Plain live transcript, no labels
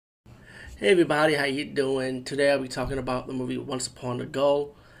Hey everybody, how you doing? Today I'll be talking about the movie Once Upon a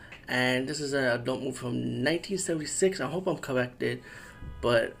Go, and this is an adult movie from 1976. I hope I'm corrected,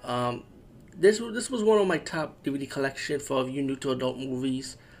 but this was one of my top DVD collection for you new to adult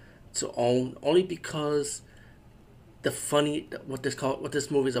movies to own, only because what this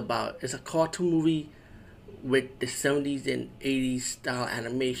movie is about. It's a cartoon movie with the 70s and 80s style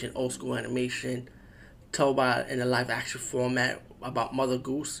animation, old school animation, told by in a live action format about Mother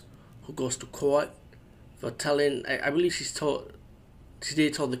Goose who goes to court for telling. I believe she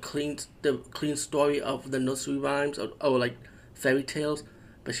did tell the clean story of the nursery rhymes or like fairy tales,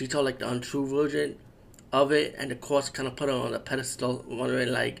 but she told like the untrue version of it, and the courts kind of put her on a pedestal,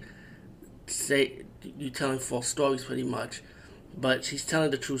 wondering like, say you telling false stories pretty much, but she's telling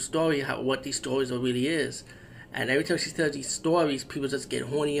the true story, how what these stories really is, and every time she tells these stories, people just get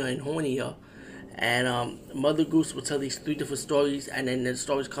hornier and hornier. And Mother Goose will tell these three different stories, and then the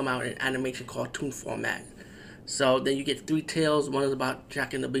stories come out in animation cartoon format. So then you get three tales. One is about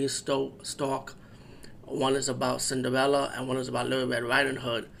Jack and the Beanstalk, one is about Cinderella, and one is about Little Red Riding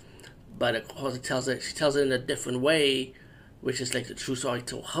Hood. But of course, she tells it in a different way, which is like the true story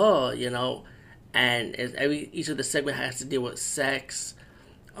to her, And each of the segment has to deal with sex,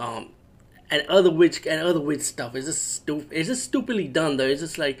 um, and other witch stuff. It's just stupidly done though. It's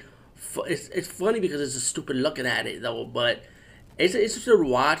just like it's funny because it's just stupid looking at it though. But it's just a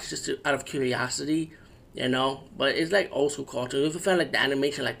watch out of curiosity. But it's like old school cartoon. If you find like the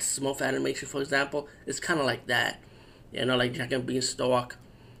animation, like the Smurf animation, for example, it's kind of like that. Like Jack and Beanstalk.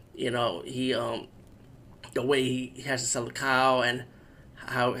 He the way he has to sell the cow, and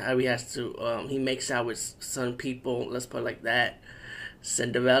how he makes out with some people. Let's put it like that.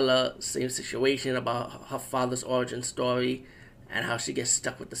 Cinderella, same situation about her father's origin story, and how she gets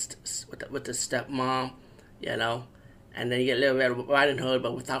stuck with the stepmom, you know. And then you get Little Red Riding Hood,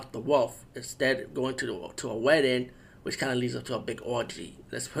 but without the wolf. Instead, going to a wedding, which kind of leads up to a big orgy.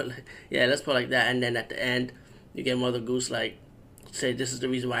 Let's put it like that. And then at the end, you get Mother Goose like say this is the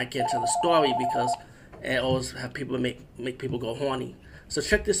reason why I can't tell the story, because it always have people make people go horny. So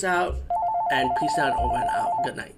check this out, and peace out, over and out. Good night.